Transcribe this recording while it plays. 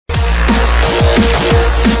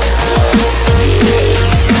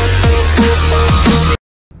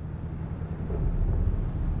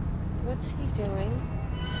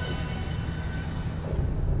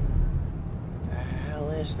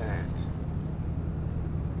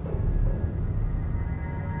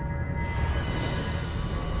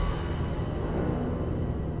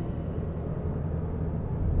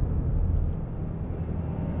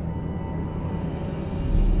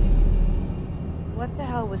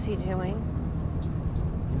was he doing?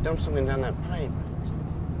 He dumped something down that pipe.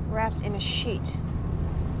 Wrapped in a sheet.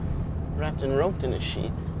 Wrapped and roped in a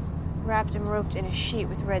sheet. Wrapped and roped in a sheet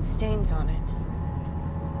with red stains on it.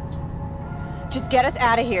 Just get us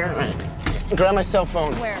out of here. All right. Grab my cell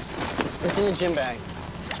phone. Where? It's in the gym bag.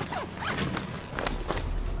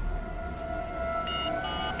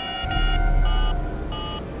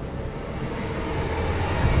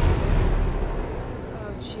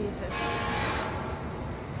 Oh, Jesus.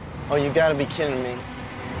 Oh, you gotta be kidding me.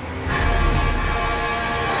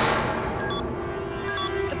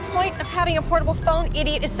 The point of having a portable phone,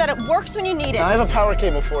 idiot, is that it works when you need it. I have a power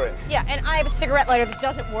cable for it. Yeah, and I have a cigarette lighter that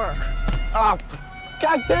doesn't work. Oh,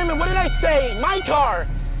 God damn it, what did I say? My car!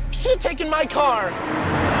 You should have taken my car!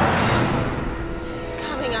 It's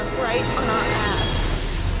coming up right on our ass.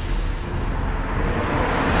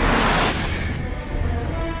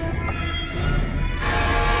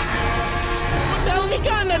 What the hell's he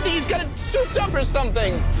gotten at these? He's got it souped up or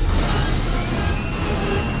something!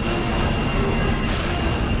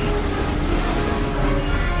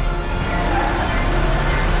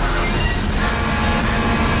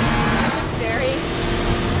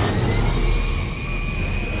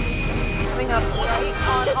 Up right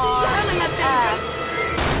on our ass.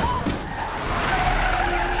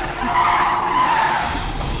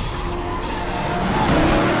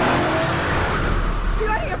 You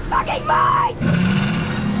out of your fucking mind!